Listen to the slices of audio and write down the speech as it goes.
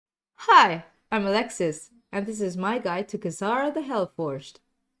Hi, I'm Alexis, and this is my guide to Kazzara the Hellforged.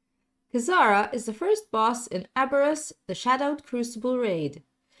 Kazzara is the first boss in Aberrus, the Shadowed Crucible raid.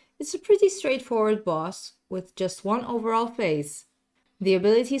 It's a pretty straightforward boss, with just one overall phase. The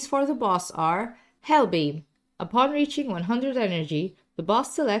abilities for the boss are Hellbeam. Upon reaching 100 energy, the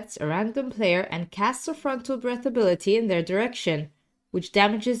boss selects a random player and casts a Frontal Breath ability in their direction, which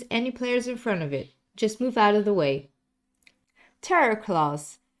damages any players in front of it. Just move out of the way. Terror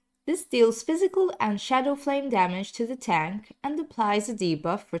Claws. This deals physical and shadow flame damage to the tank and applies a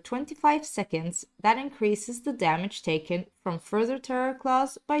debuff for 25 seconds that increases the damage taken from further Terror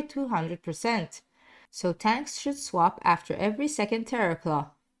Claws by 200%, so tanks should swap after every second Terror Claw.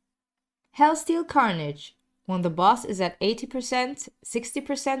 Hellsteel Carnage. When the boss is at 80%,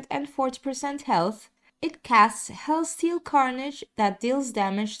 60% and 40% health, it casts Hellsteel Carnage that deals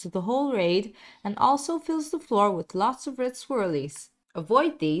damage to the whole raid and also fills the floor with lots of red swirlies.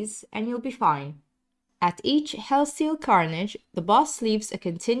 Avoid these and you'll be fine. At each Hellsteel Carnage, the boss leaves a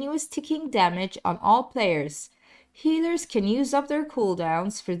continuous ticking damage on all players. Healers can use up their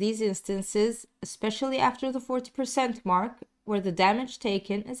cooldowns for these instances, especially after the 40% mark, where the damage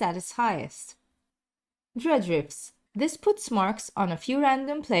taken is at its highest. Dreadrifts. This puts marks on a few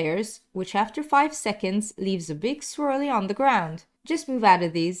random players, which after 5 seconds leaves a big swirly on the ground. Just move out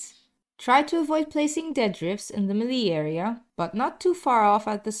of these. Try to avoid placing dead drifts in the melee area, but not too far off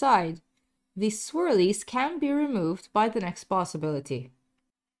at the side. These swirlies can be removed by the next boss ability.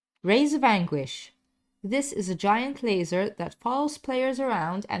 Rays of Anguish. This is a giant laser that follows players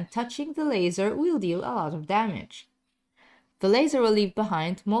around, and touching the laser will deal a lot of damage. The laser will leave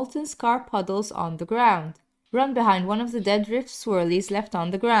behind molten scar puddles on the ground. Run behind one of the dead drift swirlies left on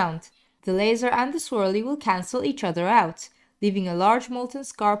the ground. The laser and the swirly will cancel each other out, leaving a large molten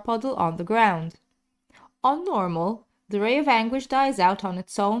scar puddle on the ground. On normal, the Ray of Anguish dies out on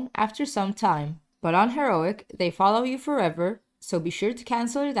its own after some time, but on heroic, they follow you forever, so be sure to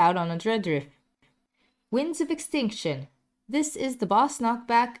cancel it out on a Dreadrift. Winds of Extinction. This is the boss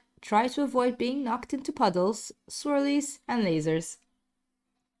knockback. Try to avoid being knocked into puddles, swirlies, and lasers.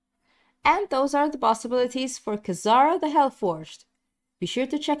 And those are the boss abilities for Kazzara the Hellforged. Be sure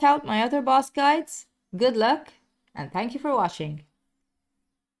to check out my other boss guides. Good luck, and thank you for watching.